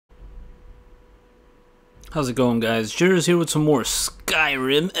How's it going, guys? Jerz here with some more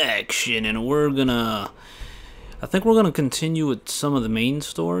Skyrim action, and I think we're gonna continue with some of the main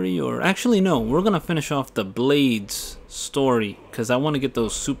story, or actually no, we're gonna finish off the blades story, because I want to get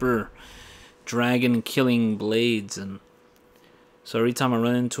those super dragon killing blades, and so every time I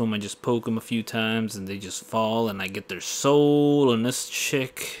run into them I just poke them a few times and they just fall and I get their soul. And this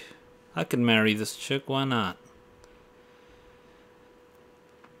chick, I could marry this chick, why not?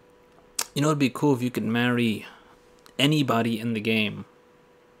 You know, it'd be cool if you could marry anybody in the game.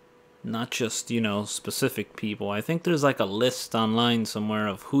 Not just, you know, specific people. I think there's like a list online somewhere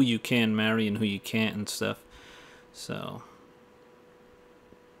of who you can marry and who you can't and stuff. So.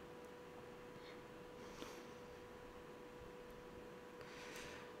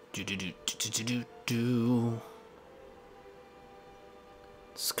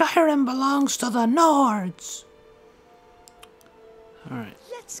 Skyrim belongs to the Nords. Alright.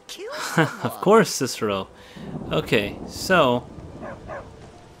 Let's kill Of course, Cicero. Okay, so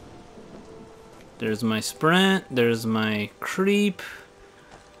there's my sprint, there's my creep,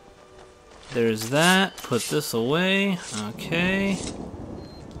 there's that, put this away, okay.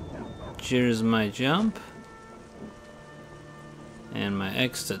 Here's my jump. And my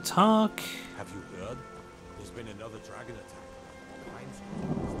X to talk. Have you heard? There's been another dragon attack.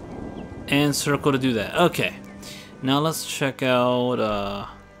 And circle to do that. Okay. Now let's check out,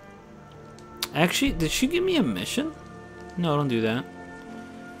 actually, did she give me a mission? No, don't do that.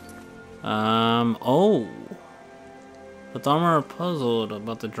 Oh. With armor are puzzled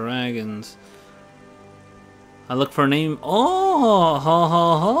about the dragons. I look for a name. Oh, ho,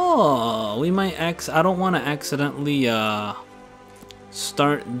 ho, ho. We might I don't want to accidentally,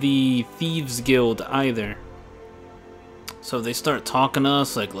 start the Thieves Guild either. So if they start talking to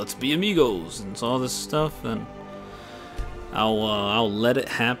us like, let's be amigos and all this stuff, then I'll let it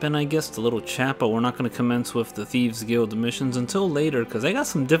happen, I guess, the little chat, but we're not going to commence with the Thieves Guild missions until later, because they got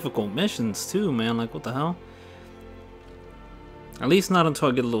some difficult missions too, man. Like, what the hell? At least not until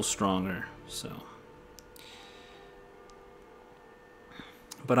I get a little stronger, so.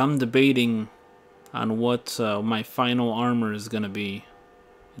 But I'm debating on what my final armor is going to be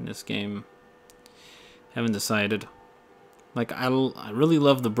in this game. Haven't decided. Like, I really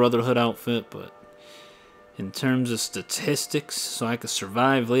love the Brotherhood outfit, but in terms of statistics, so I could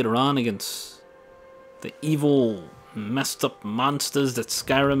survive later on against the evil, messed up monsters that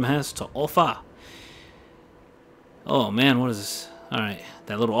Skyrim has to offer. Oh man, what is this? Alright,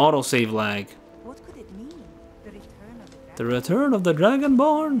 that little autosave lag. What could it mean? The return of the dragon? The return of the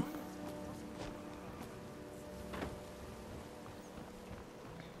Dragonborn.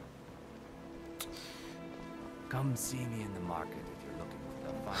 Come see me in the market if you're looking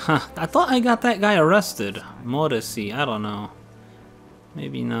for the Huh, I thought I got that guy arrested. Modesty, I don't know.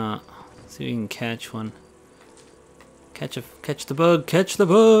 Maybe not. Let's see if we can catch one. Catch the bug, catch the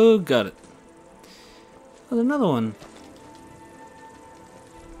bug! Got it. Oh, there's another one.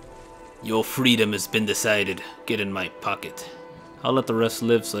 Your freedom has been decided. Get in my pocket. I'll let the rest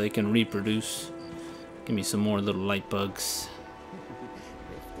live so they can reproduce. Give me some more little light bugs.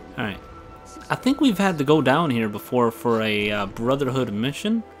 Alright. I think we've had to go down here before for a Brotherhood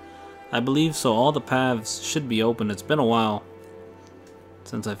mission. I believe so. All the paths should be open. It's been a while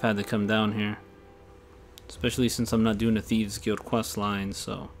since I've had to come down here. Especially since I'm not doing the Thieves Guild quest line,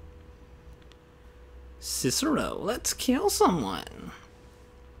 so. Cicero, let's kill someone.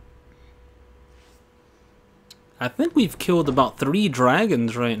 I think we've killed about 3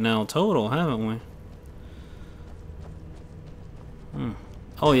 dragons right now total, haven't we?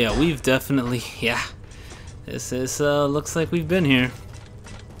 Oh yeah, we've definitely, yeah. This is, looks like we've been here.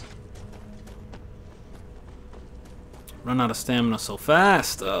 Run out of stamina so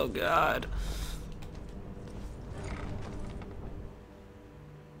fast, oh god.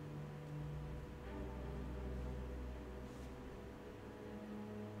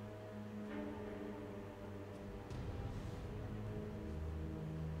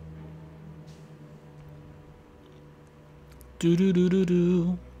 Do do do do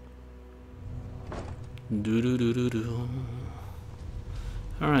do. Do do do do do.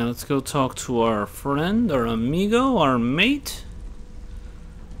 Alright, let's go talk to our friend, our amigo, our mate.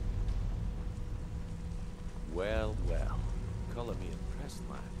 Well, well. Color me impressed,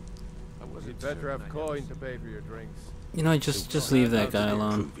 man. I wasn't Better have coin to pay for your drinks. You know, just leave that guy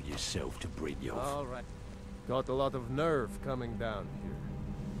alone. Prove it yourself to Brynjolf. All right. Got a lot of nerve coming down here.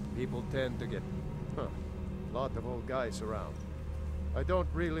 People tend to get, lot of old guys around. I don't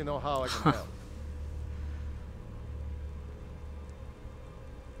really know how I can help.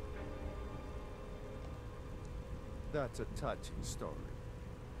 That's a touching story.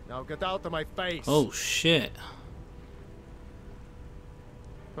 Now get out of my face. Oh shit.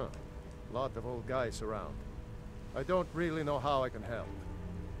 Huh. Lot of old guys around. I don't really know how I can help.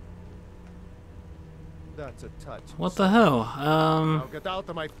 That's a touch. What the hell? Now get out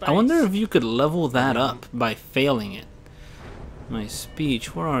of my face. I wonder if you could level that up by failing it. My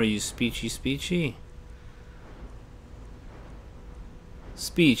speech. Where are you, speechy, speechy?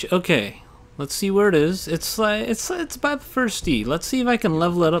 Speech. Okay. Let's see where it is. It's like it's by the first E. Let's see if I can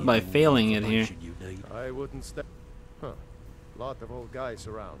level it up by failing it here. I wouldn't stay. Huh. Lot of old guys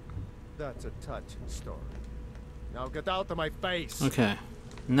around. That's a touching story. Now get out of my face. Okay.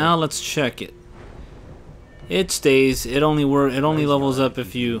 Now let's check it. It stays. It only levels up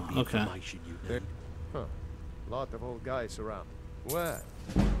if you. Okay. Huh. Lot of old guys around. Well,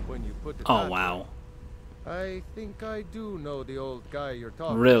 when you put it Oh that wow. way, I think I do know the old guy you're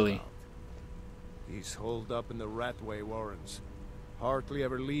talking Really? about. He's holed up in the Ratway Warrens. Hardly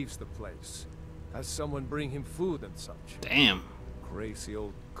ever leaves the place. Has someone bring him food and such. Damn. Crazy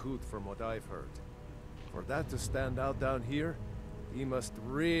old coot from what I've heard. For that to stand out down here, he must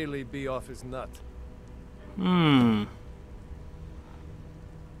really be off his nut. Hmm.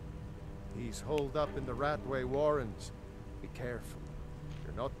 He's holed up in the Ratway Warrens. Be careful.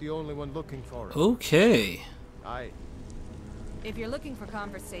 You're not the only one looking for him. Okay. Aye. If you're looking for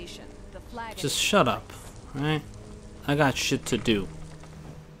conversation, the flag. Just shut up. Alright? I got shit to do.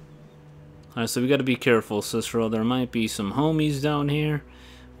 Alright, so we gotta be careful, Cicero. There might be some homies down here.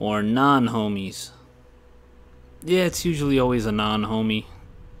 Or non-homies. Yeah, it's usually always a non-homie.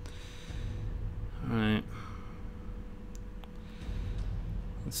 Alright.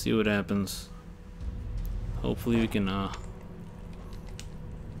 Let's see what happens. Hopefully we can, what's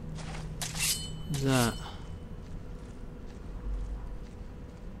that?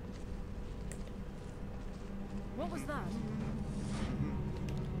 What was that?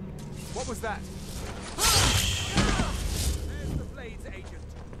 What was that? There's the Blades agent.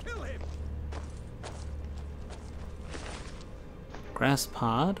 Kill him! Grass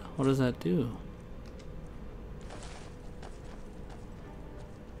pod? What does that do?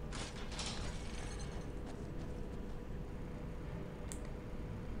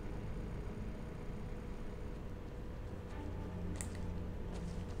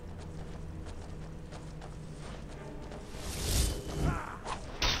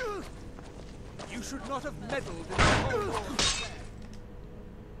 You should not have meddled in the whole war.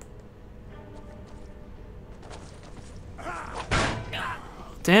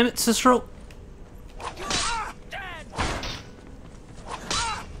 Damn it, Cicero!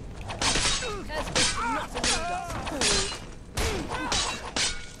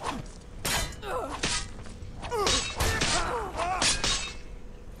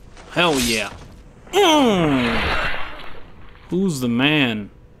 Hell yeah. Who's the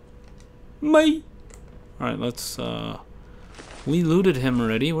man? Me. Alright, let's we looted him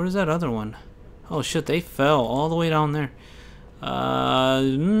already. Where's that other one? Oh shit, they fell all the way down there.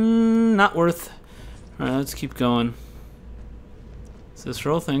 Not worth. Alright, let's keep going.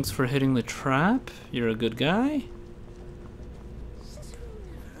 Cicero, thanks for hitting the trap. You're a good guy.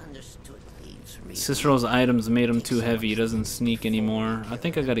 Cicero's items made him too heavy. He doesn't sneak anymore. I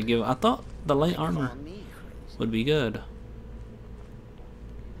think I gotta give. I thought the light armor would be good.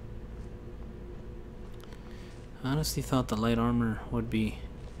 I honestly thought the light armor would be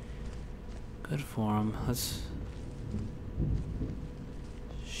good for him. Let's.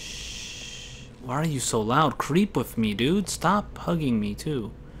 Shh. Why are you so loud? Creep with me, dude. Stop hugging me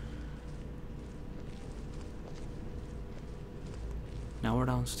too. Now we're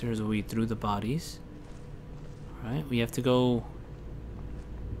downstairs. We threw the bodies. Alright, we have to go.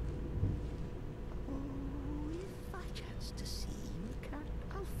 If I chance to see the cat,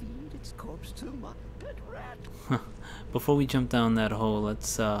 I'll feed its corpse to my pet rat. Before we jump down that hole,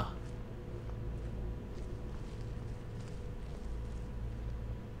 let's Alright.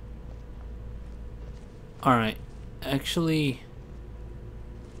 Actually.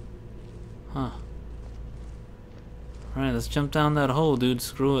 Huh. Alright, let's jump down that hole, dude.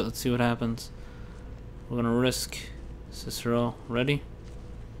 Screw it. Let's see what happens. We're gonna risk. Cicero, ready?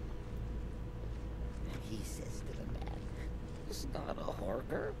 He says to the man, "It's not a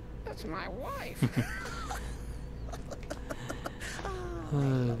horker. That's my wife."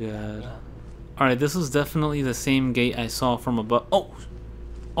 Oh god. Alright, this is definitely the same gate I saw from above. Oh!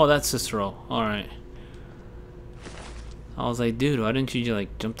 Oh, that's Cicero. Alright. I was like, dude, why didn't you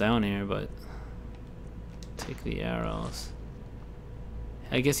like jump down here? But take the arrows.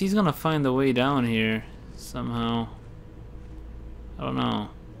 I guess he's gonna find the way down here somehow. I don't know.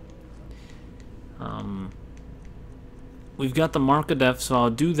 we've got the Mark of Death, so I'll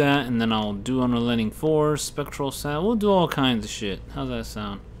do that, and then I'll do Unrelenting Force, Spectral Sound. We'll do all kinds of shit. How's that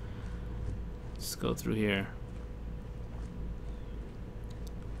sound? Let's go through here.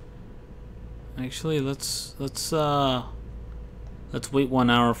 Actually, let's wait 1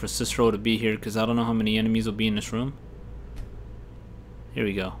 hour for Cicero to be here, because I don't know how many enemies will be in this room. Here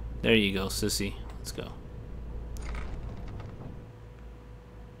we go. There you go, sissy. Let's go.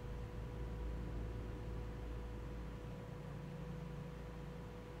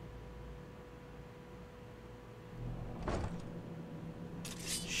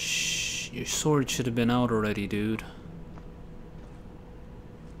 Shh, your sword should have been out already, dude.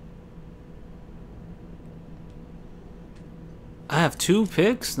 I have 2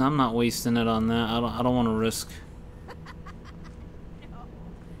 picks? No, I'm not wasting it on that. I don't want to risk. No,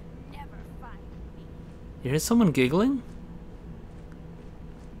 never find me. You hear someone giggling?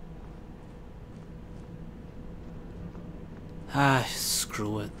 Ah,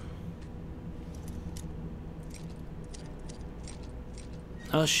 screw it.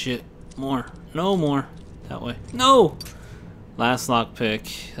 Oh shit. More. No more. That way. No! Last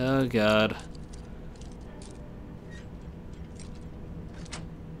lockpick. Oh god.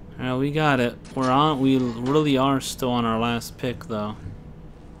 Alright, we got it. We really are still on our last pick though.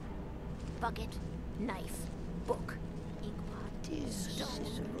 Bucket, knife, book, inkpot, stone.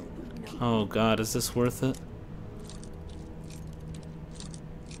 Oh god, is this worth it?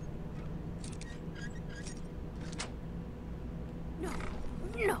 No,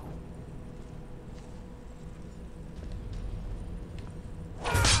 no.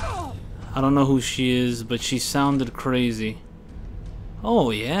 I don't know who she is, but she sounded crazy.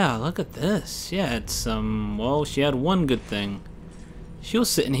 Oh yeah, look at this. Yeah, it's well, she had one good thing. She was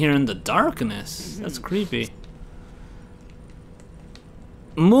sitting here in the darkness. That's creepy.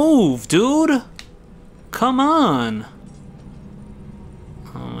 Move, dude! Come on!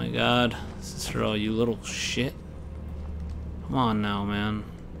 Oh my god. Cicero, you little shit. Come on now, man.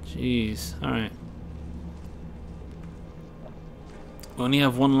 Jeez. Alright. We only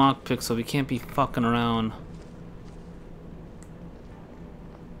have 1 lockpick, so we can't be fucking around.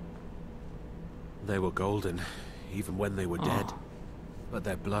 They were golden, even when they were dead. But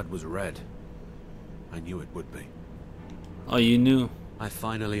their blood was red. I knew it would be. Oh, you knew. I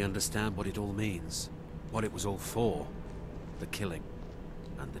finally understand what it all means. What it was all for. The killing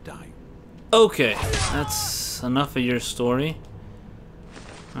and the dying. Okay, that's enough of your story.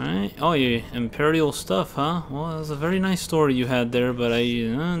 Alright. Oh, you Imperial stuff, huh? Well, it was a very nice story you had there, but I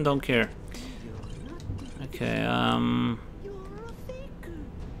don't care. Okay,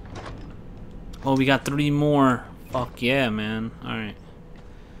 oh, we got 3 more. Fuck yeah, man. Alright.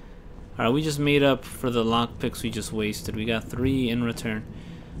 Alright, we just made up for the lockpicks we just wasted. We got 3 in return.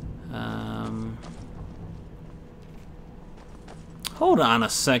 Hold on a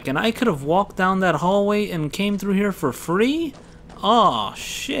second. I could have walked down that hallway and came through here for free? Oh,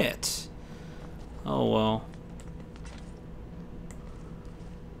 shit. Oh, well.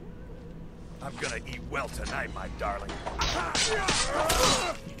 I'm gonna eat well tonight, my darling.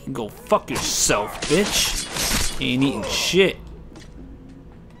 You can go fuck yourself, bitch. You ain't eating shit.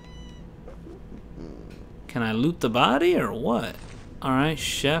 Can I loot the body or what? Alright,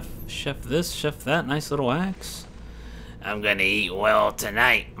 chef this, chef that. Nice little axe. I'm gonna eat well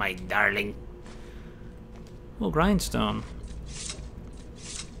tonight, my darling. Oh, grindstone.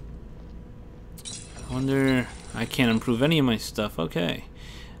 I wonder... I can't improve any of my stuff. Okay.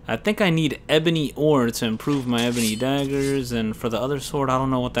 I think I need ebony ore to improve my ebony daggers, and for the other sword, I don't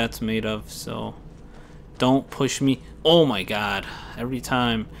know what that's made of, so... Don't push me. Oh my god. Every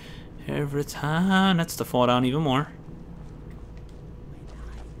time. That's to fall down even more.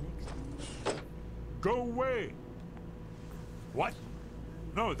 Go away! What?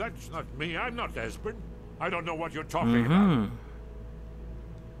 No, that's not me. I'm not Espen. I don't know what you're talking about.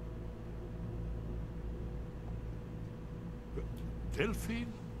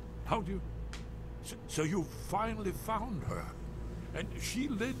 Delphine? How do you... So you finally found her. And she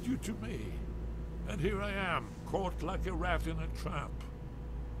led you to me. And here I am, caught like a rat in a trap.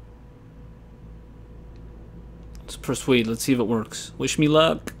 Let's persuade. Let's see if it works. Wish me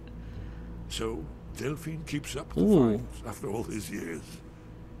luck. So, Delphine keeps up the Ooh. fight after all these years.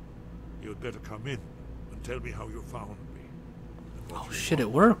 You'd better come in and tell me how you found me. and what Oh you shit, want.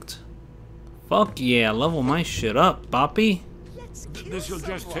 it worked. Fuck yeah, level my shit up, Boppy. This'll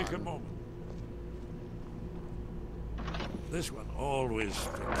just take a moment. This one always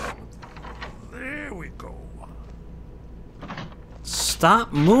sticks. There we go.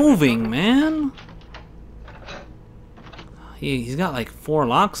 Stop moving, man. He's got like 4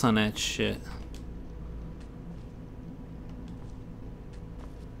 locks on that shit.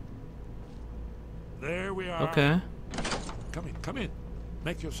 There we are. Okay. Come in, come in.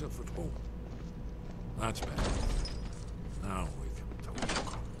 Make yourself at home. That's better. Now we can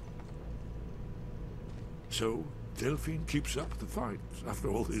talk. So, Delphine keeps up the fight after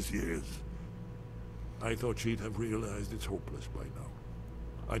all these years. I thought she'd have realized it's hopeless by now.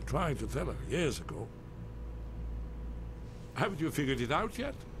 I tried to tell her years ago. Haven't you figured it out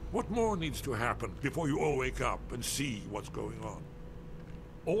yet? What more needs to happen before you all wake up and see what's going on?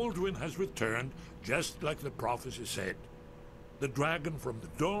 Alduin has returned, just like the prophecy said. The dragon from the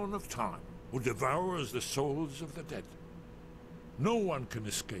dawn of time who devours the souls of the dead. No one can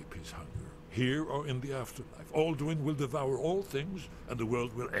escape his hunger, here or in the afterlife. Alduin will devour all things, and the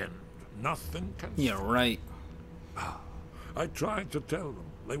world will end. Nothing can Yeah, stop. right. I tried to tell them.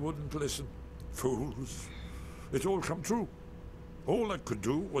 They wouldn't listen. Fools. It's all come true. All I could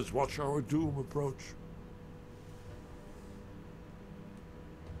do was watch our doom approach.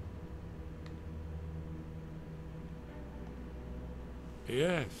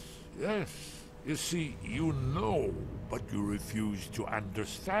 Yes, yes. You see, you know, but you refuse to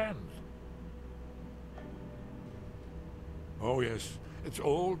understand. Oh yes, it's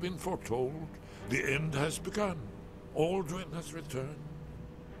all been foretold. The end has begun. Alduin has returned.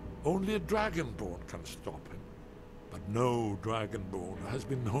 Only a Dragonborn can stop him. But no Dragonborn has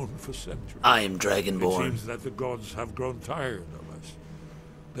been known for centuries. I am It Dragonborn. seems that the gods have grown tired of us.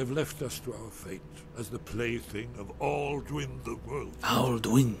 They've left us to our fate as the plaything of Alduin the world.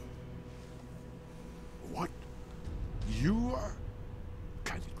 Alduin. What? You are?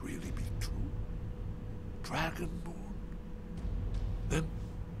 Can it really be true? Dragonborn? Then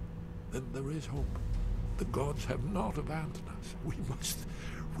there is hope. The gods have not abandoned us. We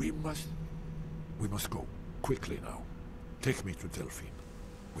must go. Quickly now. Take me to Delphine.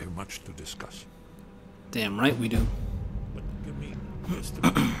 We have much to discuss. Damn right we do. But give me just a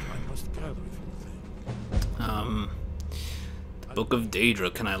moment. I must gather a few things. The Book of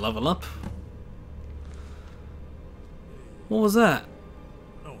Daedra. Can I level up? What was that?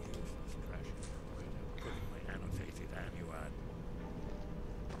 No useless crashing. Putting my annotated annuad.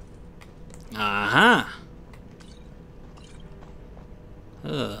 Aha.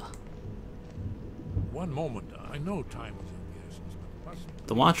 Ugh. One moment. I know time is of the essence, but must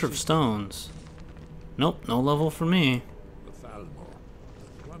The Watcher of Stones. Nope, no level for me. the Thalmor.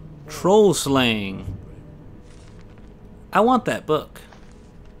 One more Troll slaying. I want that book.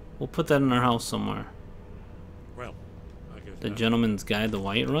 We'll put that in our house somewhere. Well, I guess The that's Gentleman's Guide to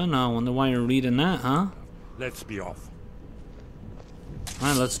Whiterun. I wonder why you're reading that, huh? Let's be off.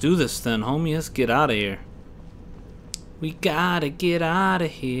 Alright, let's do this then, homie. Let's get out of here. We gotta get out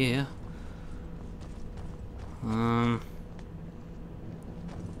of here.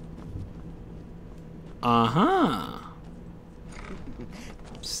 Uh-huh.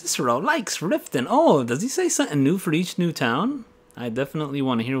 Cicero likes Riften. Oh, does he say something new for each new town? I definitely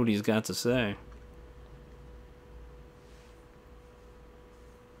want to hear what he's got to say.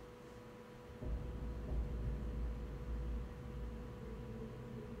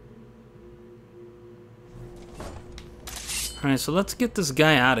 Alright, so let's get this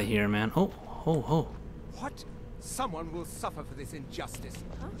guy out of here, man. Oh, oh, oh. What? Someone will suffer for this injustice.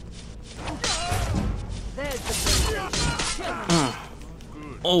 There's the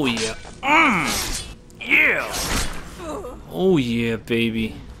Oh, yeah. Yeah! Oh, yeah,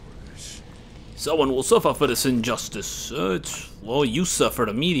 baby. Someone will suffer for this injustice. Well, you suffered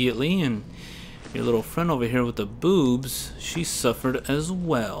immediately, and your little friend over here with the boobs, she suffered as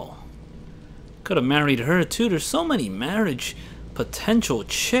well. Could have married her, too. There's so many marriage potential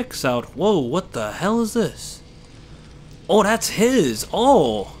chicks out. Whoa, what the hell is this? Oh, that's his.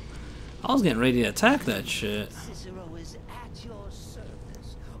 Oh, I was getting ready to attack that shit. Cicero is at your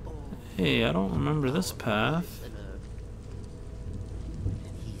service. Oh, Hey, I don't remember this path. and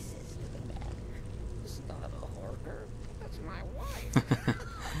he says to the man, "It's not a horker. That's my wife."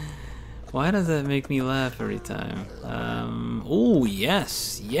 Why does that make me laugh every time? Oh,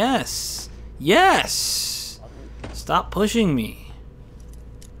 yes, yes, yes! Stop pushing me.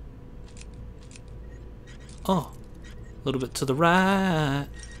 Oh, a little bit to the right.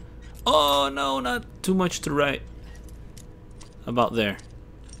 Oh, no, not too much to the right. About there.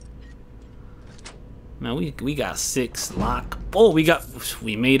 Man, we got 6 lock. Oh,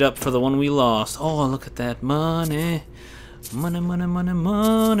 we made up for the one we lost. Oh, look at that money. Money, money, money,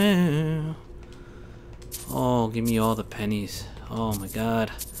 money. Oh, give me all the pennies. Oh my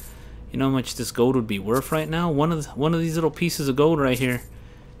god. You know how much this gold would be worth right now? One of these little pieces of gold right here.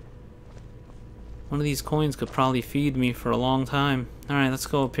 One of these coins could probably feed me for a long time. Alright, let's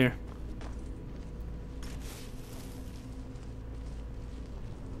go up here.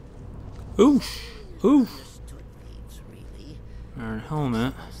 Ooh. Ooh. Understood thieves, really. Alright,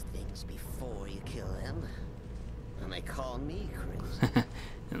 helmet. Those things before you kill them. And they call me crazy.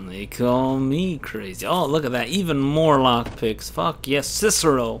 And they call me crazy. Oh, look at that. Even more lockpicks. Fuck yes,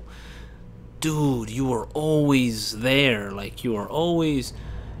 Cicero. Dude, you are always there. Like, you are always...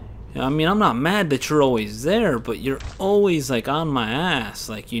 I mean, I'm not mad that you're always there, but you're always, like, on my ass.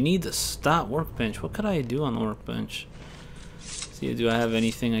 Like, you need to stop. Workbench. What could I do on the workbench? See, do I have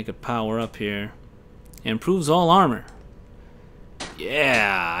anything I could power up here? Improves all armor.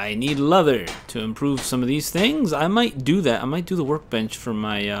 Yeah, I need leather to improve some of these things. I might do that. I might do the workbench for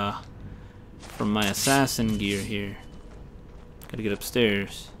my assassin gear here. Gotta get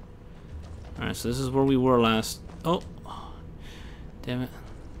upstairs. Alright, so this is where we were last. Oh, damn it.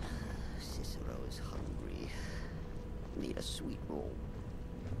 Cicero is hungry. Need a sweet roll.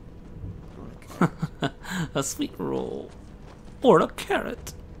 Or a carrot. A sweet roll. Or a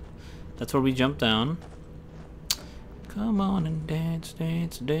carrot. That's where we jump down. Come on and dance,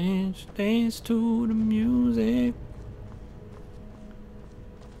 dance, dance, dance to the music.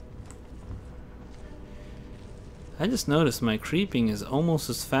 I just noticed my creeping is almost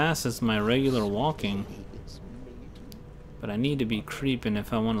as fast as my regular walking. But I need to be creeping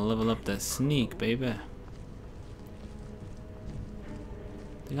if I want to level up that sneak, baby.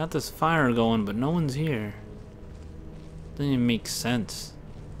 They got this fire going, but no one's here. Doesn't even make sense.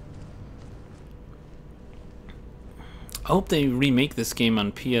 I hope they remake this game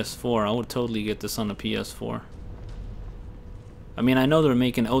on PS4. I would totally get this on the PS4. I mean, I know they're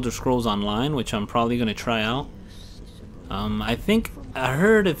making Elder Scrolls Online, which I'm probably going to try out. I think I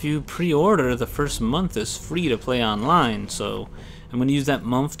heard if you pre-order, the first month is free to play online. So I'm going to use that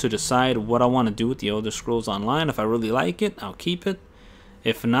month to decide what I want to do with the Elder Scrolls Online. If I really like it, I'll keep it.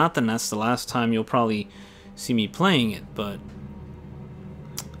 If not, then that's the last time you'll probably see me playing it. But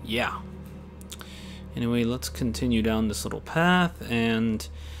yeah. Anyway, let's continue down this little path and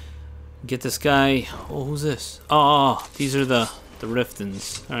get this guy. Oh, who's this? Oh, these are the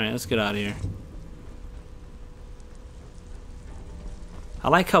Riftons. Alright, let's get out of here. I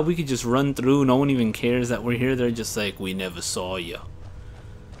like how we could just run through. No one even cares that we're here. They're just like, we never saw you.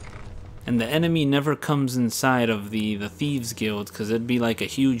 And the enemy never comes inside of the Thieves Guild because it'd be like a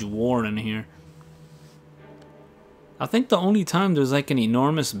huge war in here. I think the only time there's like an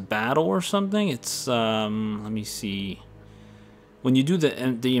enormous battle or something, it's let me see. When you do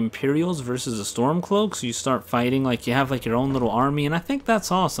the Imperials versus the Stormcloaks, you start fighting like you have like your own little army, and I think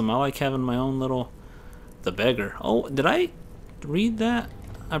that's awesome. I like having my own little the beggar. Oh, did I read that?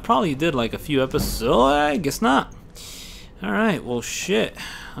 I probably did like a few episodes. Oh, I guess not. All right, well shit.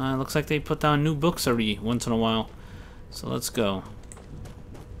 Looks like they put down new books every once in a while. So let's go.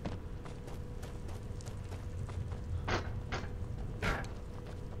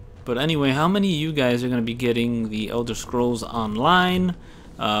 But anyway, how many of you guys are going to be getting the Elder Scrolls Online?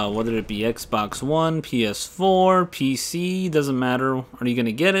 Whether it be Xbox One, PS4, PC, doesn't matter. Are you going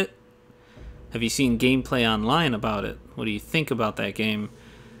to get it? Have you seen gameplay online about it? What do you think about that game?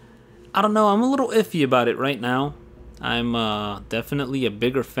 I don't know. I'm a little iffy about it right now. I'm definitely a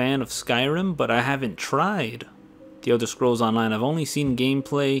bigger fan of Skyrim, but I haven't tried the Elder Scrolls Online. I've only seen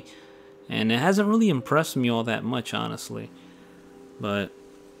gameplay, and it hasn't really impressed me all that much, honestly. But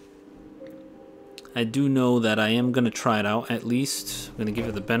I do know that I am going to try it out, at least. I'm going to give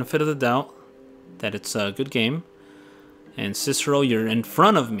it the benefit of the doubt that it's a good game. And Cicero, you're in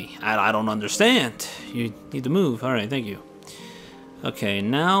front of me. I don't understand. You need to move. Alright, thank you. Okay,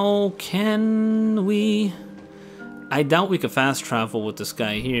 now can we... I doubt we could fast travel with this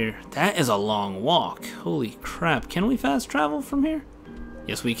guy here. That is a long walk. Holy crap. Can we fast travel from here?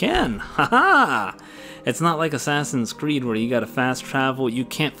 Yes, we can. Haha! It's not like Assassin's Creed where you gotta fast travel. You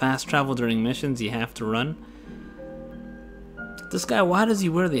can't fast travel during missions. You have to run. This guy, why does he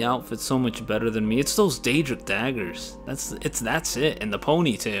wear the outfit so much better than me? It's those Daedric daggers. That's it. And the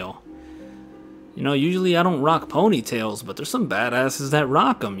ponytail. You know, usually I don't rock ponytails, but there's some badasses that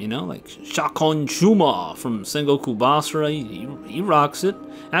rock them, you know? Like Shakon Chuma from Sengoku Basra. He rocks it.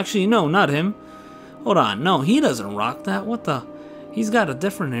 Actually, no, not him. Hold on. No, he doesn't rock that. What the... He's got a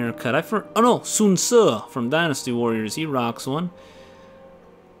different haircut. Oh no, Sun Tzu from Dynasty Warriors. He rocks one.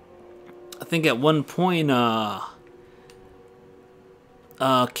 I think at one point,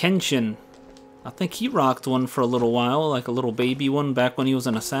 Kenshin, I think he rocked one for a little while, like a little baby one back when he was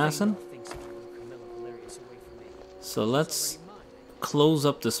an assassin. So let's close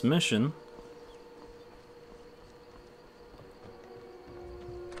up this mission.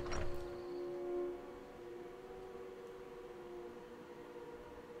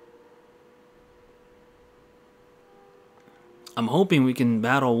 I'm hoping we can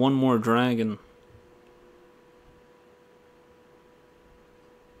battle one more dragon.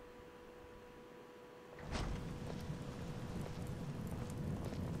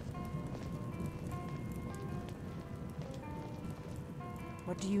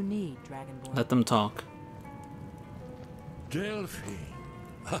 What do you need, Dragonborn? Let them talk. Delphi.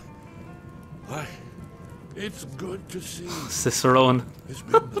 Why, it's good to see you. Cicerone. It's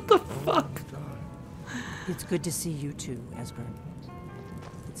been what the fuck? It's good to see you too, Esbern.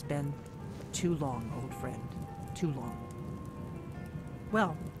 It's been too long, old friend. Too long.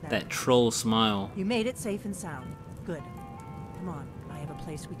 Well, That troll smile. you made it safe and sound. Good. Come on, I have a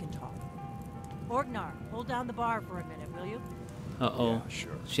place we can talk. Orgnar, hold down the bar for a minute, will you? Uh-oh. Yeah,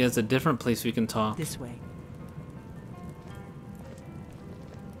 sure. She has a different place we can talk. This way.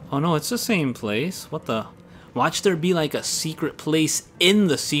 Oh no, it's the same place. What the? Watch there be like a secret place in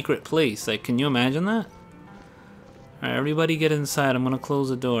the secret place. Like, can you imagine that? Alright, everybody get inside. I'm gonna close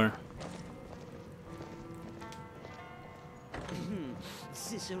the door.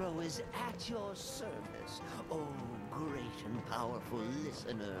 Cicero is at your service, oh great and powerful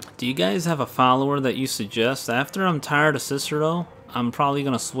listener. Do you guys have a follower that you suggest? After I'm tired of Cicero, I'm probably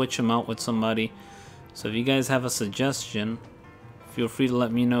gonna switch him out with somebody. So if you guys have a suggestion, feel free to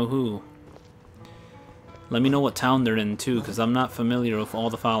let me know who. Let me know what town they're in too, because I'm not familiar with all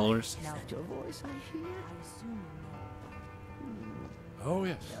the followers. Is that your voice I hear? Oh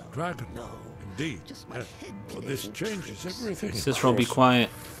yes, dragon. No. Indeed. Just my Yes. head Well, this clicking. changes everything. Cicero, be Of course. quiet.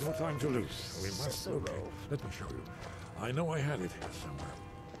 No time to lose. We must. Okay. Let me show you. I know I had it here somewhere.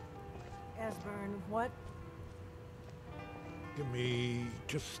 Esbern, what? Give me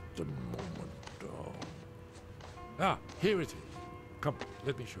just a moment. Oh. Ah, here it is. Come,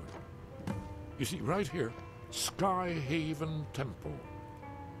 let me show you. You see, right here, Skyhaven Temple.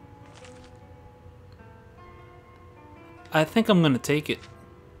 I think I'm gonna take it.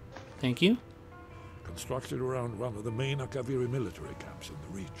 Thank you. Constructed around one of the main Akaviri military camps in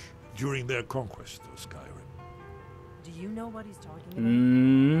the Reach during their conquest of Skyrim. Do you know what he's talking about?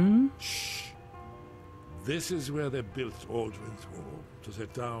 Mm. Shh. This is where they built Aldrin's Wall to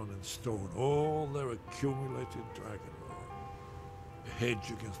set down in stone all their accumulated dragon lore, a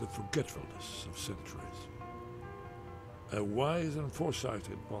hedge against the forgetfulness of centuries. A wise and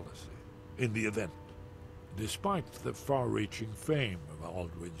foresighted policy in the event. Despite the far-reaching fame of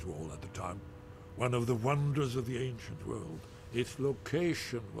Aldrin's Wall at the time, one of the wonders of the ancient world, its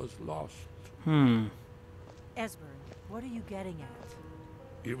location was lost. Esbern, what are you getting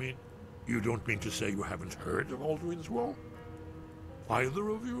at? You mean, you don't mean to say you haven't heard of Aldrin's Wall? Either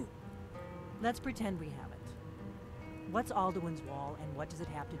of you? Let's pretend we haven't. What's Alduin's Wall, and what does it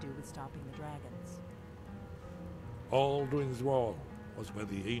have to do with stopping the dragons? Aldrin's Wall was where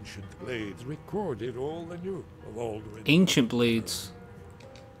the ancient blades recorded all they knew of Aldrin. Ancient blades.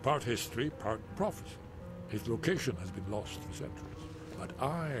 Part history, part prophecy. Its location has been lost for centuries, but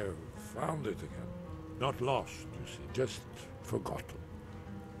I have found it again. Not lost, you see, just forgotten.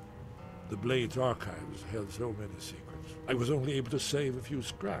 The Blade's archives held so many secrets. I was only able to save a few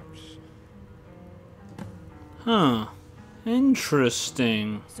scraps. Huh.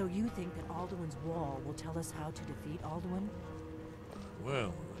 Interesting. So you think that Alduin's Wall will tell us how to defeat Alduin?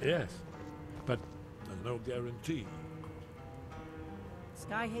 Well, yes, but there's no guarantee.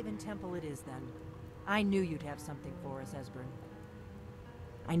 Skyhaven Temple it is, then. I knew you'd have something for us, Esbern.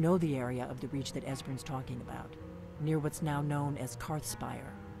 I know the area of the Reach that Esbern's talking about, near what's now known as Karthspire,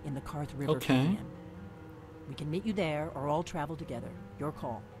 in the Karth River Canyon. We can meet you there, or all travel together. Your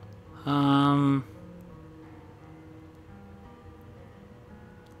call.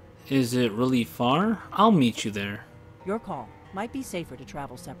 Is it really far? I'll meet you there. Your call. Might be safer to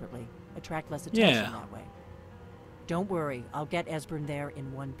travel separately. Attract less attention that way. Don't worry, I'll get Esbern there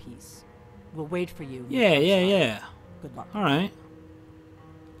in one piece. We'll wait for you. Yeah. Good luck. Alright.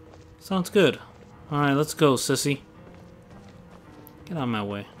 Sounds good. Alright, let's go, sissy. Get out of my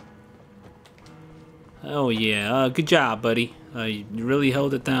way. Oh yeah, good job, buddy. You really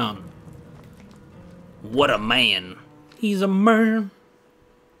held it down. What a man. He's a man.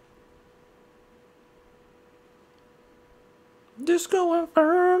 Disco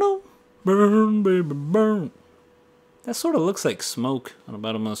Inferno. Burn, baby, burn. That sort of looks like smoke on the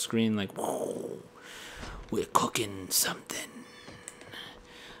bottom of the screen, like, whoa, we're cooking something.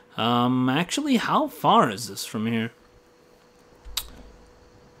 Actually, how far is this from here?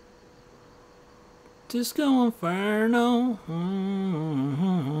 Disco Inferno.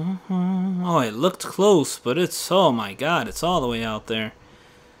 Oh, it looked close, but it's, oh my god, it's all the way out there.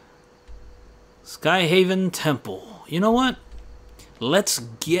 Skyhaven Temple. You know what? Let's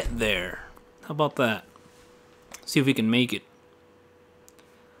get there. How about that? See if we can make it.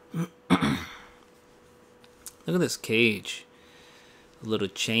 Look at this cage. Little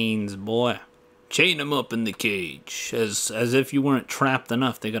chains, boy. Chain them up in the cage. As if you weren't trapped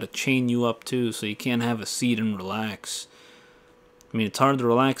enough. They gotta chain you up too, so you can't have a seat and relax. I mean, it's hard to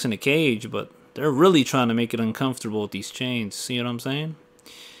relax in a cage, but they're really trying to make it uncomfortable with these chains. See what I'm saying?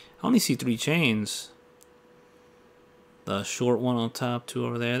 I only see 3 chains. The short one on top, 2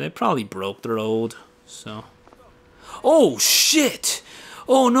 over there. They probably broke. They're old, so. Oh, shit!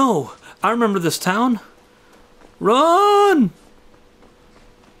 Oh, no! I remember this town. Run!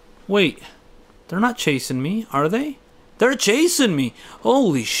 Wait. They're not chasing me, are they? They're chasing me!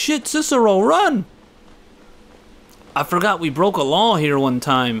 Holy shit, Cicero, run! I forgot we broke a law here one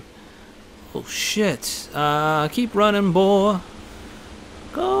time. Oh, shit. Keep running, boy.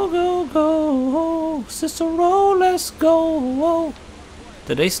 Go, go, go. Cicero, let's go.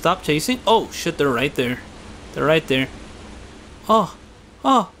 Did they stop chasing? Oh, shit, they're right there. They're right there. Oh.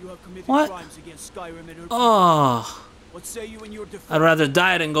 Oh. What? Oh. I'd rather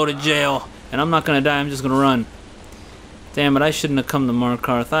die than go to jail. And I'm not gonna die, I'm just gonna run. Damn it, I shouldn't have come to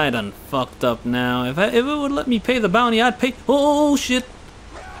Markarth. I done fucked up now. If it would let me pay the bounty, I'd pay. Oh, shit.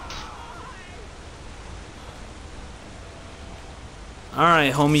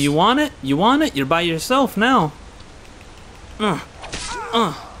 Alright, homie, you want it? You want it? You're by yourself now.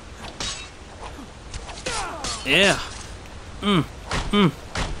 Yeah.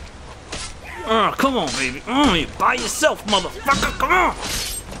 Come on, baby. You're by yourself, motherfucker. Come on.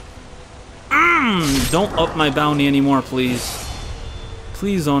 Don't up my bounty anymore, please.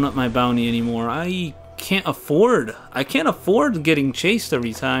 Please don't up my bounty anymore. I can't afford getting chased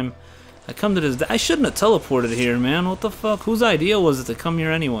every time I come to this. I shouldn't have teleported here, man. What the fuck? Whose idea was it to come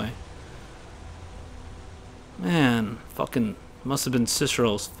here anyway? Man, fucking must have been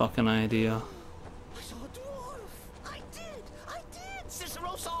Cicero's fucking idea. I saw a dwarf. I did.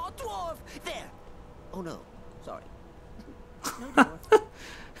 Cicero saw a dwarf. There. Oh no. Sorry. No dwarf.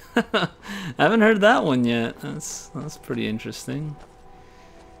 I haven't heard that one yet. That's pretty interesting.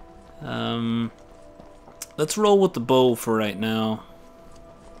 Let's roll with the bow for right now.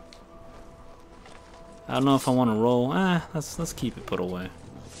 I don't know if I want to roll. Let's keep it put away.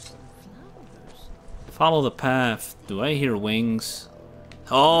 Follow the path. Do I hear wings?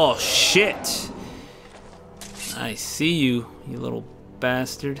 Oh shit! I see you, you little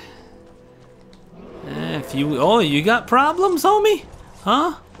bastard. If you you got problems, homie?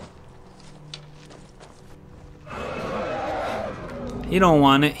 Huh? He don't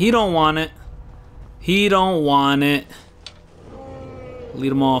want it. He don't want it. He don't want it.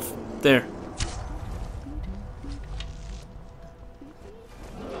 Lead him off. There.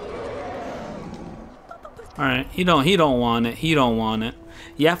 Alright, he don't want it. He don't want it.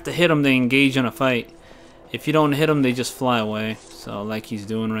 You have to hit him to engage in a fight. If you don't hit him, they just fly away. So, like he's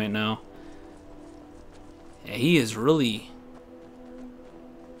doing right now. Yeah, he is really...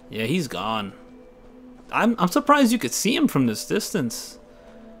 Yeah, he's gone. I'm surprised you could see him from this distance.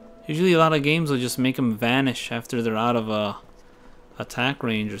 Usually a lot of games will just make him vanish after they're out of attack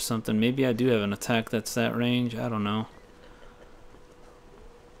range or something. Maybe I do have an attack that's that range. I don't know.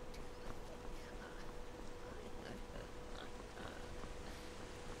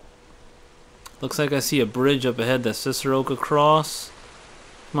 Looks like I see a bridge up ahead that Cicero could cross.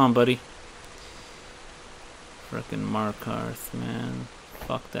 Come on, buddy. Frickin' Markarth, man.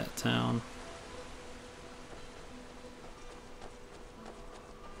 Fuck that town.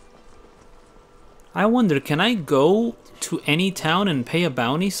 I wonder, can I go to any town and pay a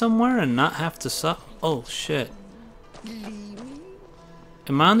bounty somewhere and not have to suck? Oh, shit.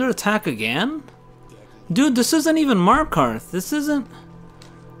 Am I under attack again? Dude, this isn't even Markarth. This isn't...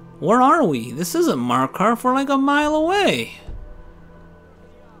 Where are we? This isn't Markarth. We're like a mile away.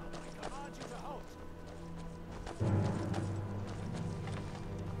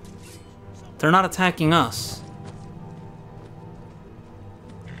 They're not attacking us.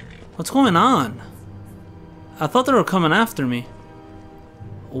 What's going on? I thought they were coming after me.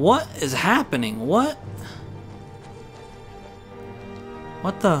 What is happening? What?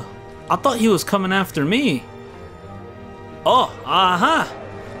 What the? I thought he was coming after me. Oh, aha!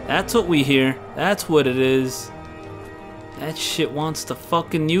 That's what we hear. That's what it is. That shit wants to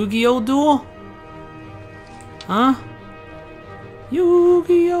fucking Yu-Gi-Oh duel? Huh?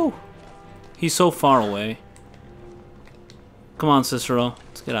 Yu-Gi-Oh! He's so far away. Come on, Cicero.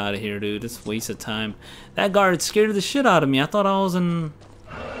 Let's get out of here, dude. It's a waste of time. That guard scared the shit out of me. I thought I was in...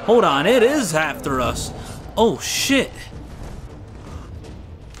 Hold on, it is after us. Oh, shit.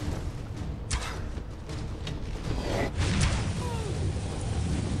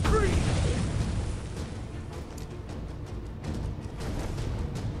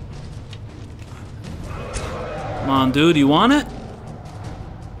 Come on, dude. You want it?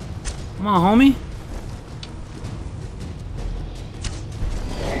 Come on, homie.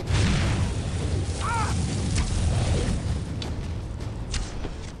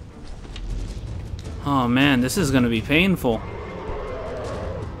 Oh man, this is gonna be painful.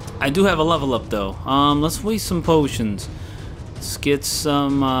 I do have a level up though. Let's waste some potions. Let's get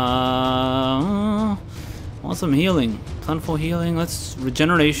some, want some healing. Plentiful healing. Let's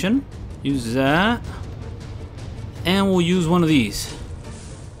regeneration. Use that. And we'll use one of these.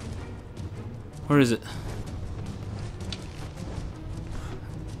 Where is it?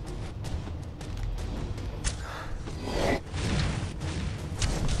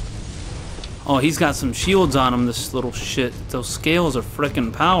 Oh, he's got some shields on him, this little shit. Those scales are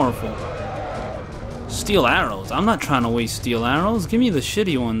freaking powerful. Steel arrows. I'm not trying to waste steel arrows. Give me the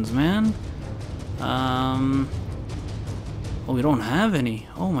shitty ones, man. Oh, we don't have any.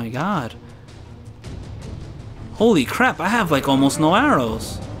 Oh my god. Holy crap, I have like almost no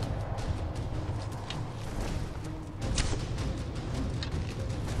arrows.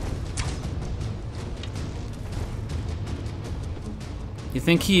 You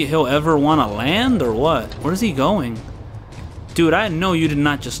think he'll ever want to land or what? Where's he going? Dude, I know you did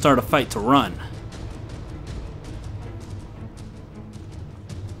not just start a fight to run.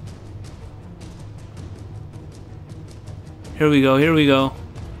 Here we go, here we go.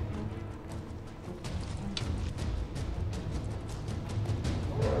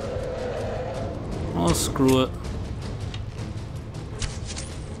 Oh, screw it.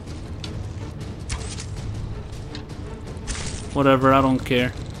 Whatever, I don't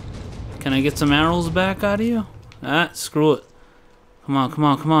care. Can I get some arrows back out of you? Ah, screw it. Come on, come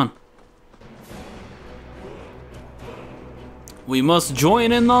on, come on. We must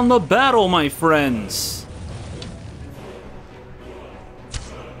join in on the battle, my friends.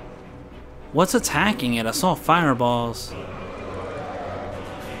 What's attacking it? I saw fireballs.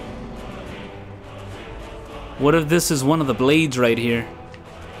 What if this is one of the blades right here?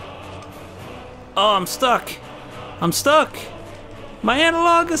 Oh, I'm stuck. I'm stuck. My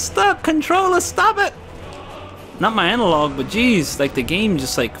analog is stuck. Controller, stop it. Not my analog, but geez, like the game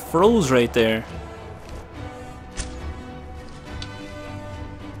just like froze right there.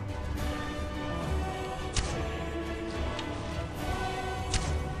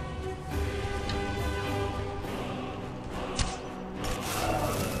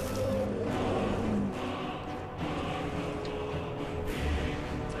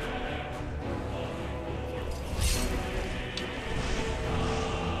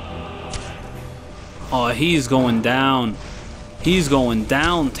 Oh, he's going down. He's going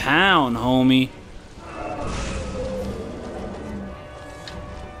downtown, homie.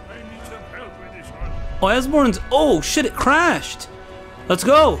 Oh, Esborn's... Oh, shit, it crashed. Let's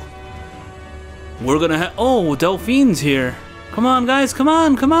go. We're gonna have... Oh, Delphine's here. Come on, guys. Come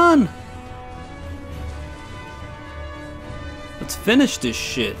on, come on. Let's finish this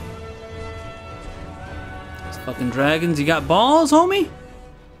shit. These fucking dragons. You got balls, homie?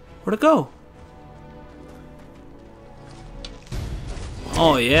 Where'd it go?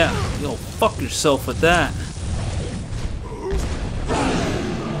 Oh yeah, yo, fuck yourself with that.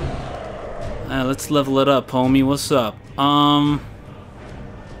 Let's level it up, homie. What's up?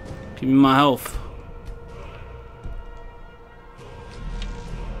 Give me my health.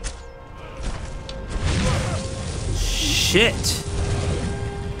 Shit!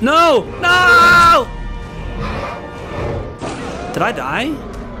 No! No! Did I die?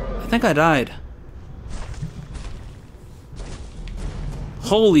 I think I died.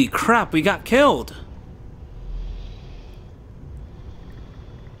 Holy crap, we got killed.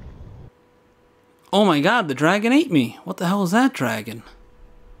 Oh my god, the dragon ate me. What the hell is that dragon?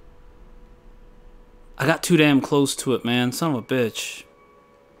 I got too damn close to it, man. Son of a bitch.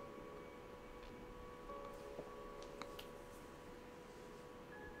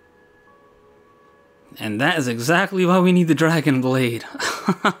 And that is exactly why we need the dragon blade.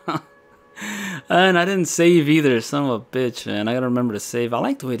 And I didn't save either, son of a bitch, man. I gotta remember to save. I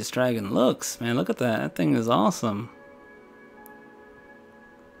like the way this dragon looks, man. Look at that. That thing is awesome.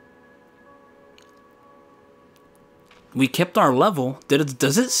 We kept our level.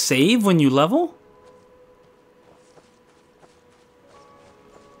 Does it save when you level?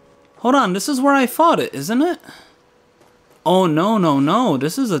 Hold on, this is where I fought it, isn't it? Oh, no, no, no.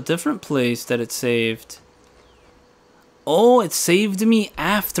 This is a different place that it saved. Oh, it saved me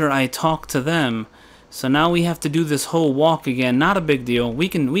after I talked to them. So now we have to do this whole walk again. Not a big deal. We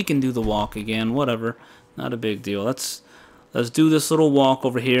can do the walk again. Whatever. Not a big deal. Let's do this little walk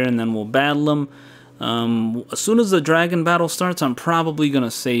over here and then we'll battle them. As soon as the dragon battle starts, I'm probably gonna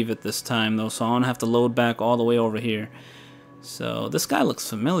save it this time though, so I don't have to load back all the way over here. So this guy looks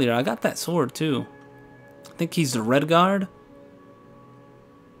familiar. I got that sword too. I think he's the red guard.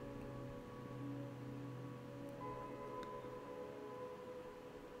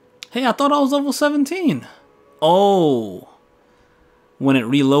 Hey, I thought I was level 17. Oh. When it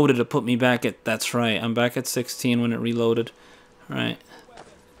reloaded, it put me back at... That's right. I'm back at 16 when it reloaded. Alright.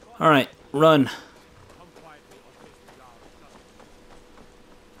 Alright. Run.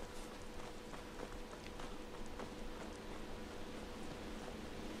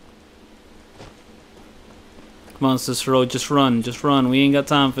 Come on, Cicero. Just run. Just run. We ain't got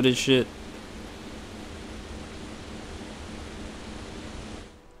time for this shit.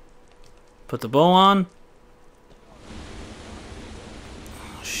 Put the bow on.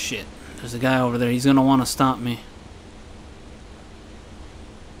 Oh, shit. There's a guy over there. He's gonna want to stop me.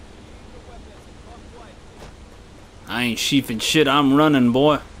 I ain't sheafing shit. I'm running,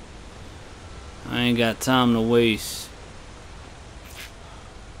 boy. I ain't got time to waste.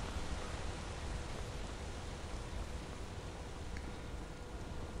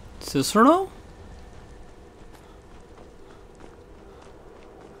 Cicero?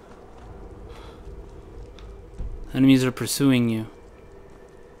 Enemies are pursuing you.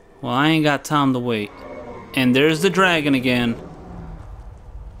 Well, I ain't got time to wait. And there's the dragon again.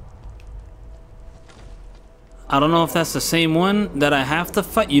 I don't know if that's the same one that I have to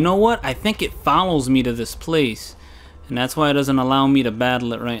fight. You know what? I think it follows me to this place. And that's why it doesn't allow me to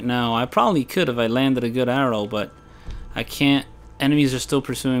battle it right now. I probably could if I landed a good arrow, but I can't. Enemies are still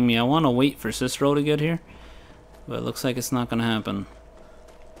pursuing me. I want to wait for Cicero to get here, but it looks like it's not going to happen.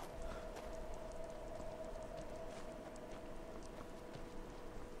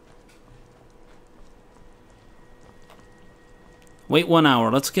 Wait 1 hour.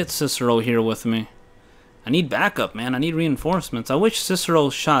 Let's get Cicero here with me. I need backup, man. I need reinforcements. I wish Cicero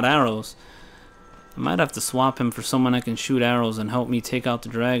shot arrows. I might have to swap him for someone that can shoot arrows and help me take out the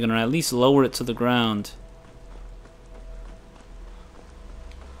dragon, or at least lower it to the ground.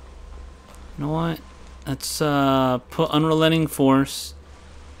 You know what? Let's put unrelenting force.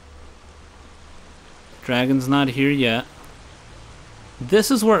 Dragon's not here yet.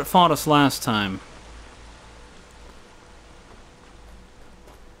 This is where it fought us last time.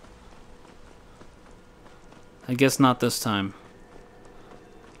 I guess not this time.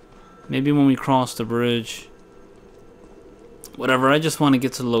 Maybe when we cross the bridge. Whatever, I just want to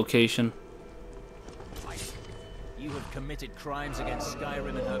get to the location. You have committed crimes against Skyrim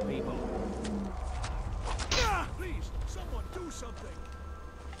and her people. Please, someone do something.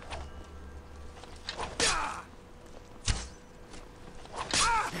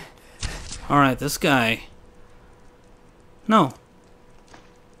 Alright, this guy. No.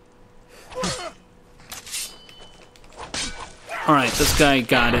 Alright, this guy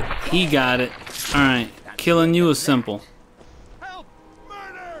got it. He got it. Alright, killing you is simple. Help!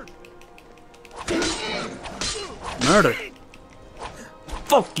 Murder! Murder?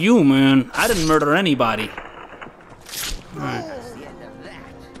 Fuck you, man. I didn't murder anybody. Alright.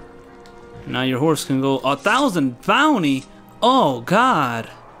 Now your horse can go 1,000 bounty? Oh, God.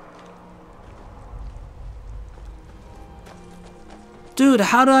 Dude,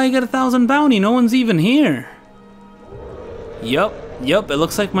 how did I get 1,000 bounty? No one's even here. Yup, it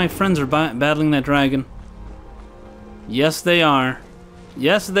looks like my friends are battling that dragon. Yes, they are.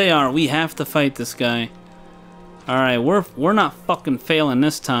 Yes, they are. We have to fight this guy. Alright, we're not fucking failing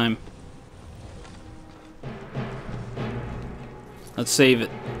this time. Let's save it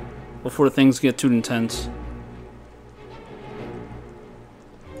before things get too intense.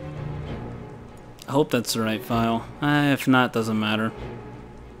 I hope that's the right file. If not, doesn't matter.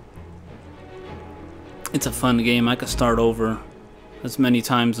 It's a fun game. I could start over as many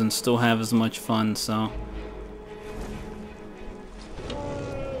times and still have as much fun, so.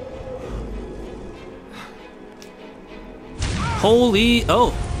 Holy,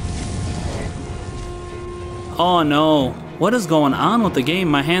 oh. Oh no. What is going on with the game?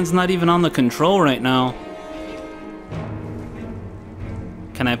 My hand's not even on the control right now.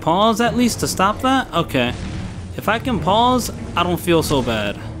 Can I pause at least to stop that? Okay. If I can pause, I don't feel so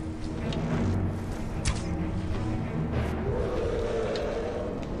bad.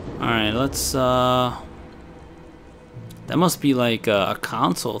 Alright, let's, that must be like a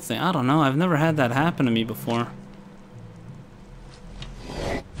console thing. I don't know. I've never had that happen to me before.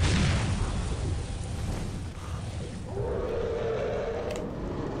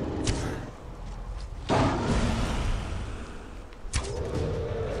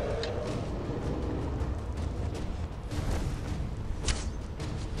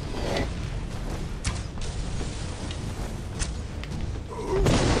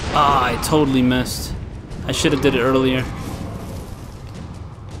 Ah, I totally missed. I should have did it earlier.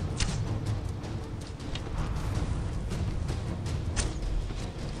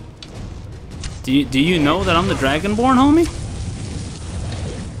 Do you know that I'm the Dragonborn, homie?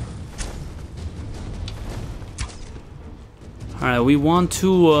 Alright, we want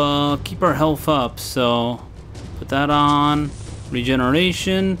to keep our health up, so put that on.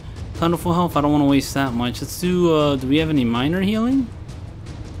 Regeneration. Plentiful health, I don't want to waste that much. Let's do we have any minor healing?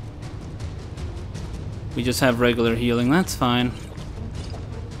 We just have regular healing, that's fine.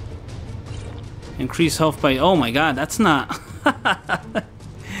 Increase health by, oh my god, that's not...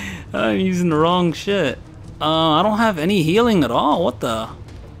 I'm using the wrong shit. I don't have any healing at all, what the?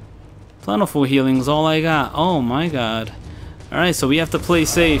 Plentiful healing is all I got, oh my god. Alright, so we have to play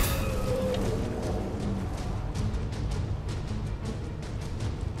safe.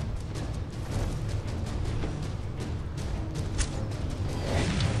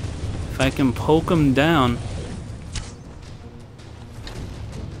 If I can poke him down.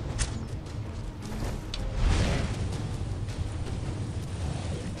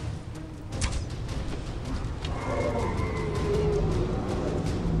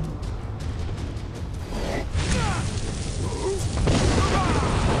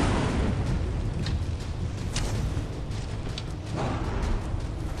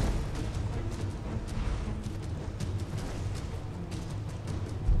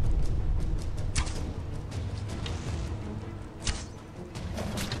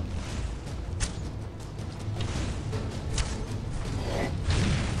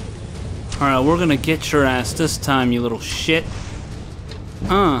 Alright, we're gonna get your ass this time, you little shit.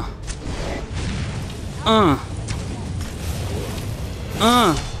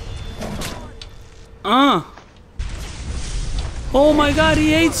 Oh my god,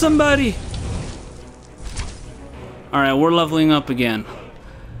 he ate somebody! Alright, we're leveling up again.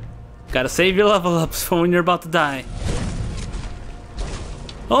 Gotta save your level ups for when you're about to die.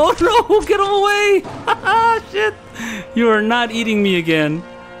 Oh no, get him away! Shit! You are not eating me again.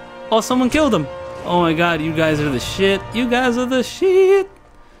 Oh, someone killed him. Oh my god, you guys are the shit. You guys are the shit.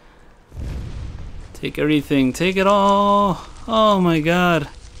 Take everything. Take it all. Oh my god.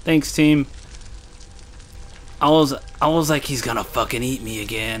 Thanks, team. I was like, he's gonna fucking eat me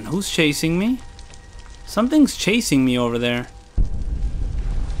again. Who's chasing me? Something's chasing me over there.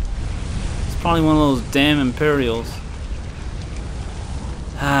 It's probably one of those damn Imperials.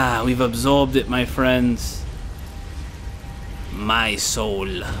 Ah, we've absorbed it, my friends. My soul.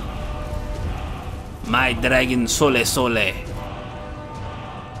 My dragon sole sole.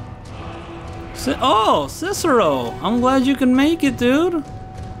 Oh, Cicero! I'm glad you can make it, dude. I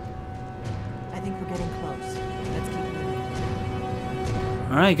think we're getting close. Let's keep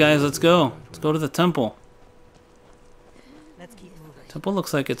moving. Alright, guys, let's go. Let's go to the temple. Let's keep moving. Temple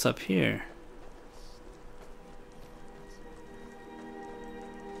looks like it's up here.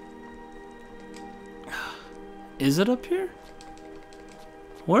 Is it up here?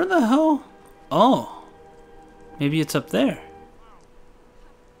 Where the hell? Oh. Maybe it's up there.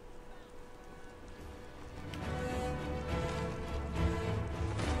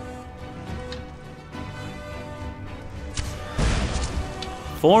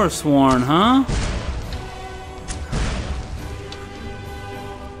 Forsworn, huh?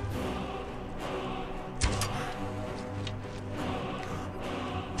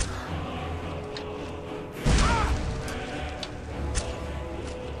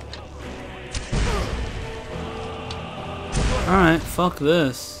 Alright, fuck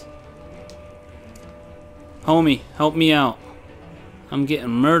this. Homie, help me out. I'm getting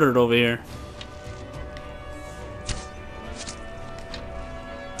murdered over here.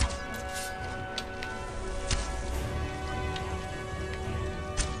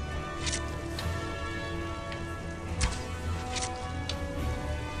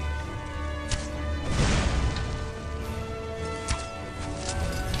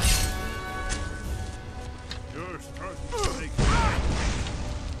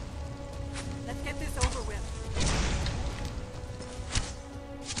 Let's get this over with.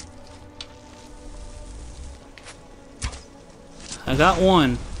 I got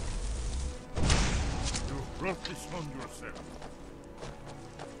one. You brought this on yourself.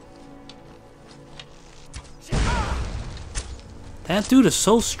 That dude is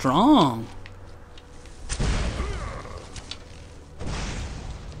so strong.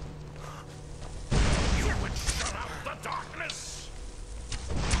 You would shut out the darkness.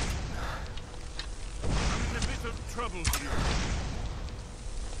 I'm in a bit of trouble here.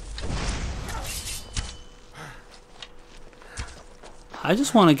 I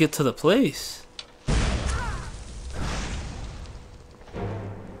just want to get to the place.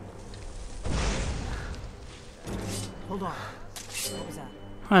 Hold on. What was that?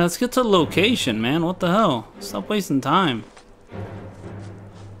 Alright, let's get to the location, man. What the hell? Stop wasting time.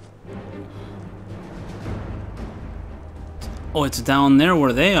 Oh, it's down there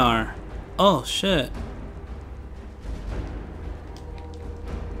where they are. Oh, shit.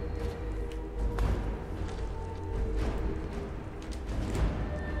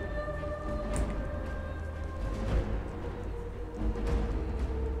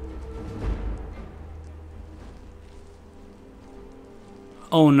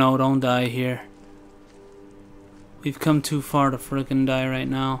 Oh no, don't die here. We've come too far to frickin' die right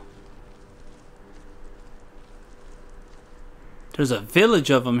now. There's a village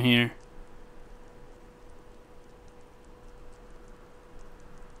of them here.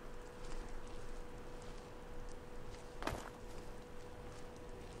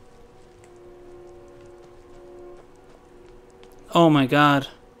 Oh my god.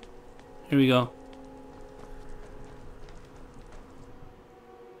 Here we go.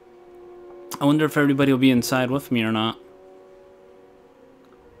 I wonder if everybody will be inside with me or not.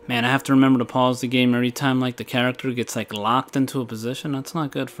 Man, I have to remember to pause the game every time like the character gets like locked into a position. That's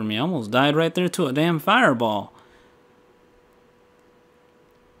not good for me. I almost died right there to a damn fireball.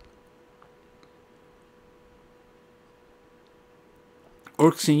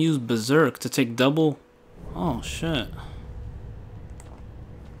 Orcs can use Berserk to take double. Oh shit.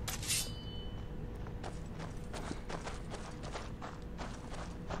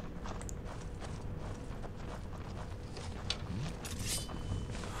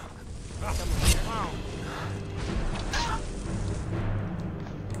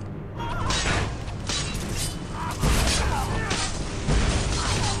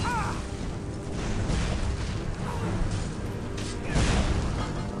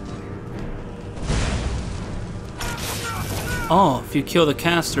 Oh, if you kill the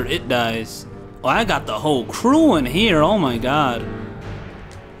caster, it dies. Oh, I got the whole crew in here. Oh my god.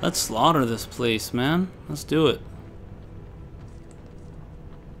 Let's slaughter this place, man. Let's do it.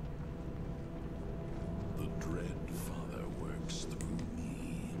 The dread Father works through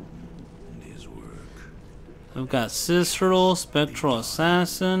me and his work. I've got Cicero, Spectral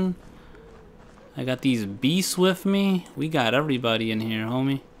Assassin. I got these beasts with me. We got everybody in here,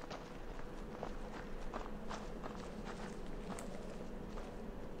 homie.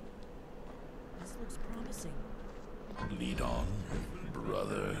 Lead on,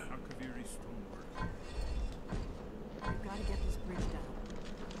 brother. We've got to get this bridge down.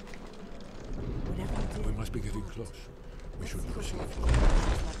 Whatever you did, We must be getting close. We should proceed.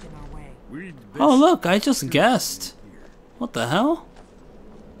 left in our way. Oh look, I just guessed. What the hell?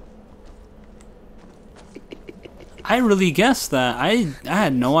 I really guessed that. I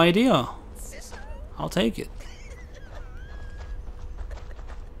had no idea. I'll take it.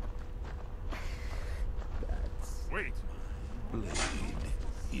 Wait. Blade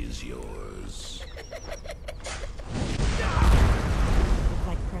is yours.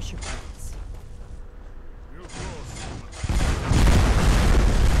 Like pressure plates.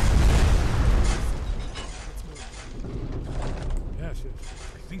 Yes, yes.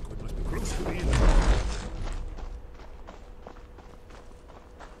 I think we must be close to the end.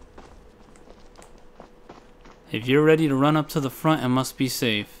 If you're ready to run up to the front, it must be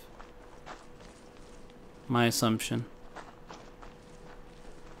safe. My assumption.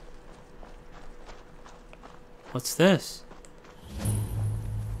 What's this?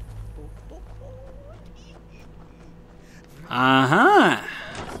 Uh-huh.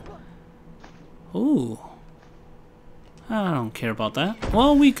 Ooh. I don't care about that.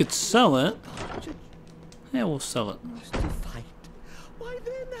 Well, we could sell it. Yeah, we'll sell it. To fight. Why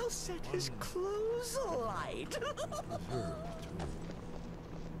then I'll set his clothes alight.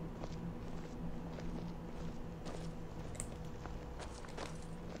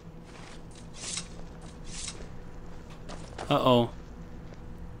 Uh-oh.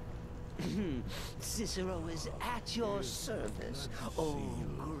 Cicero is at your service. Oh,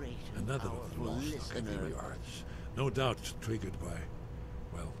 great and Another of the powerful lost listener. Ivory arts. No doubt triggered by,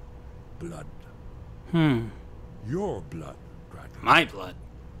 well, blood. Your blood, dragon. My blood.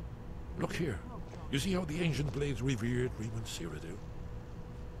 Look here. You see how the ancient blades revered Reman Cyrodiil?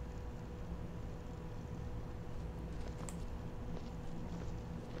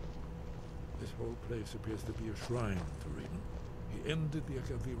 This whole place appears to be a shrine to Reman. He ended the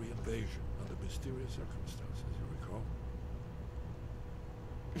Akaviri invasion under mysterious circumstances, you recall?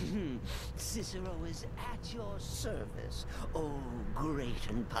 Cicero is at your service. Oh, great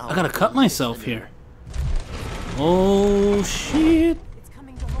and powerful. I gotta cut myself here. Oh, shit. It's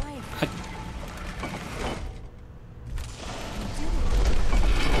coming to life.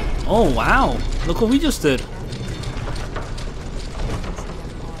 Oh, wow. Look what we just did.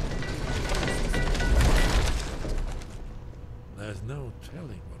 There's no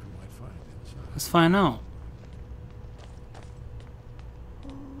telling what we might find inside. Let's find out.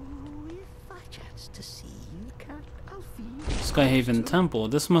 Oh, if I chance to see you, Cat, I'll feed. Skyhaven Temple.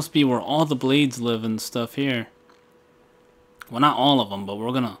 This must be where all the blades live and stuff here. Well, not all of them, but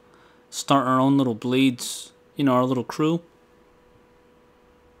we're gonna start our own little blades, you know, our little crew.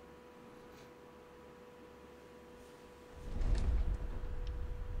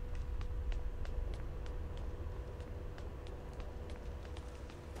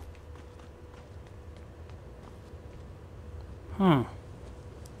 Huh.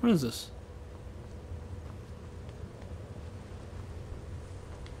 What is this?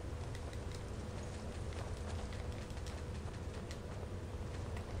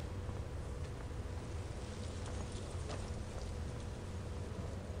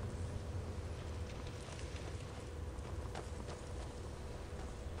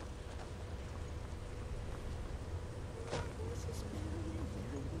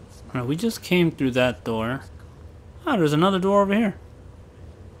 Alright, we just came through that door. Oh, there's another door over here.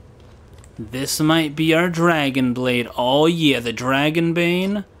 This might be our dragon blade. Oh yeah, the dragon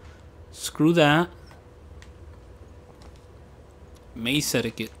bane. Screw that. Mace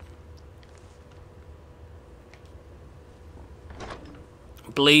etiquette.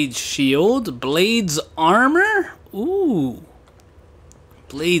 Blades shield. Blades armor. Ooh.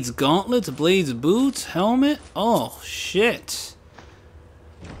 Blades gauntlets. Blades boots. Helmet. Oh shit.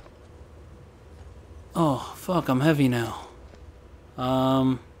 Oh, fuck, I'm heavy now.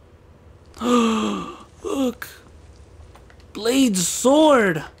 Look! Blade's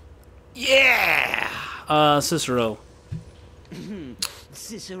sword! Yeah! Cicero.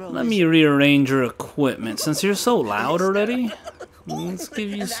 Let me rearrange your equipment. Since you're so loud already, let's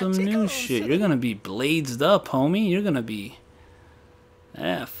give you some new shit. You're gonna be bladesed up, homie. You're gonna be...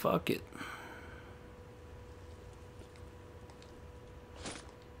 Ah, fuck it.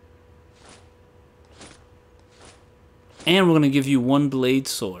 And we're going to give you one blade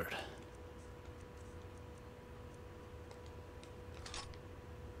sword.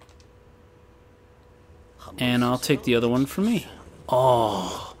 And I'll take the other one for me.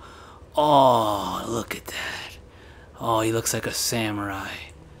 Oh. Oh, look at that. Oh, he looks like a samurai.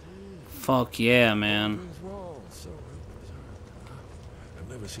 Fuck yeah, man. I've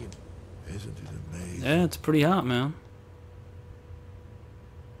never seen. Isn't it amazing? Yeah, it's pretty hot, man.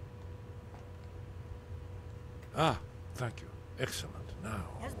 Ah. Thank you. Excellent. Now,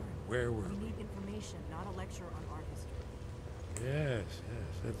 where were we? We need information, not a lecture on art history. Yes,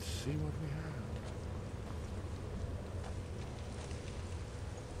 yes. Let's see what we have.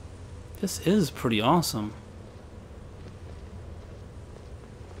 This is pretty awesome.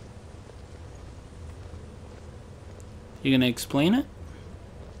 You gonna explain it?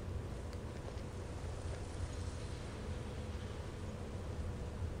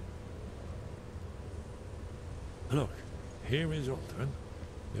 Look. Here is Alduin.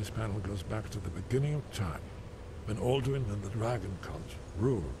 This panel goes back to the beginning of time, when Alduin and the Dragon Cult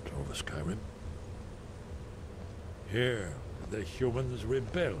ruled over Skyrim. Here, the humans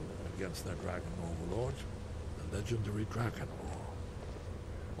rebelled against their dragon overlord, the legendary Dragon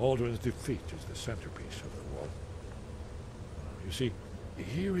War. Alduin's defeat is the centerpiece of the war. You see,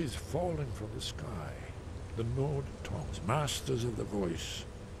 here is falling from the sky. The Nord tongues, masters of the voice,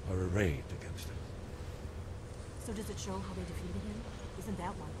 are arrayed against him. So does it show how they defeated him? Isn't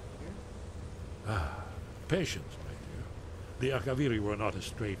that why we're here? Ah, patience, my dear. The Akaviri were not a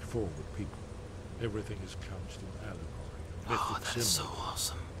straightforward people. Everything is couched in allegory. Oh, that's so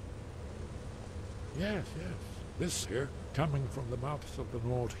awesome. Yes, yes. This here, coming from the mouths of the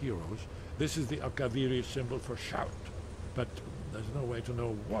Nord heroes, this is the Akaviri symbol for shout. But there's no way to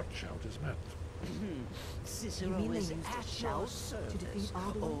know what shout is meant. Cicero You mean they is used a at shout your to service. defeat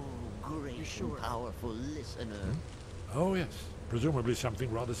Alduin? Oh, great You're sure? and powerful listener. Oh, yes. Presumably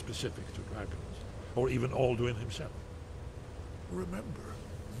something rather specific to dragons. Or even Alduin himself. Remember,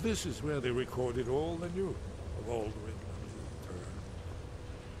 this is where they recorded all they knew of Alduin and his return.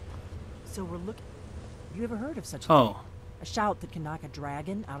 So we're looking... Have you ever heard of such a thing? Oh. A shout that can knock a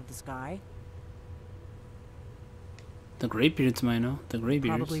dragon out of the sky? The Greybeards might know. The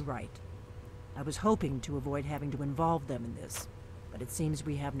Greybeards. Probably right. I was hoping to avoid having to involve them in this, but it seems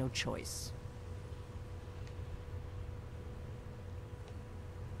we have no choice.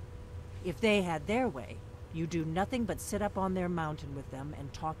 If they had their way, you do nothing but sit up on their mountain with them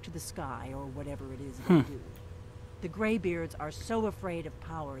and talk to the sky or whatever it is they do. The Greybeards are so afraid of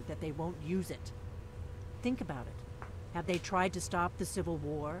power that they won't use it. Think about it. Have they tried to stop the Civil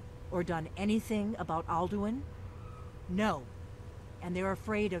War or done anything about Alduin? No. And they're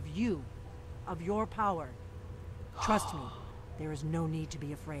afraid of you, of your power. Trust me, there is no need to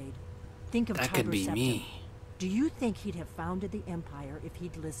be afraid. Think of That could be Tiber me. Septim. Do you think he'd have founded the Empire if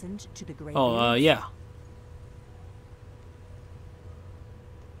he'd listened to the Greybeards? Oh, yeah.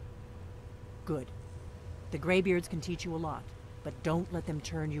 Good. The Greybeards can teach you a lot, but don't let them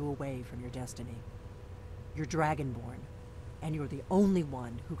turn you away from your destiny. You're Dragonborn, and you're the only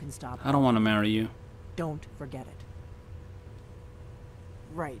one who can stop I don't want to marry you. Don't forget it.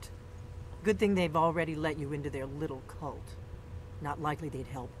 Right. Good thing they've already let you into their little cult. Not likely they'd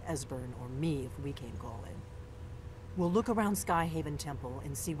help Esbern or me if we came calling. We'll look around Skyhaven Temple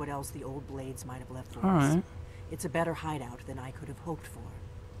and see what else the old blades might have left for All us. right. It's a better hideout than I could have hoped for.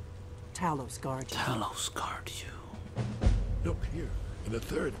 Talos guard you. Talos guard you. Look here, in the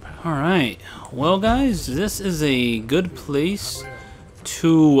third panel. Alright, well guys, this is a good place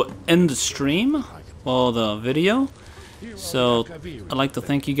to end the stream, well the video. So, I'd like to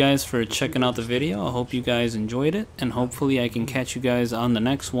thank you guys for checking out the video. I hope you guys enjoyed it, and hopefully I can catch you guys on the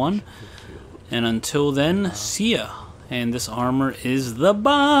next one. And until then, see ya. And this armor is the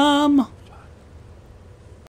bomb!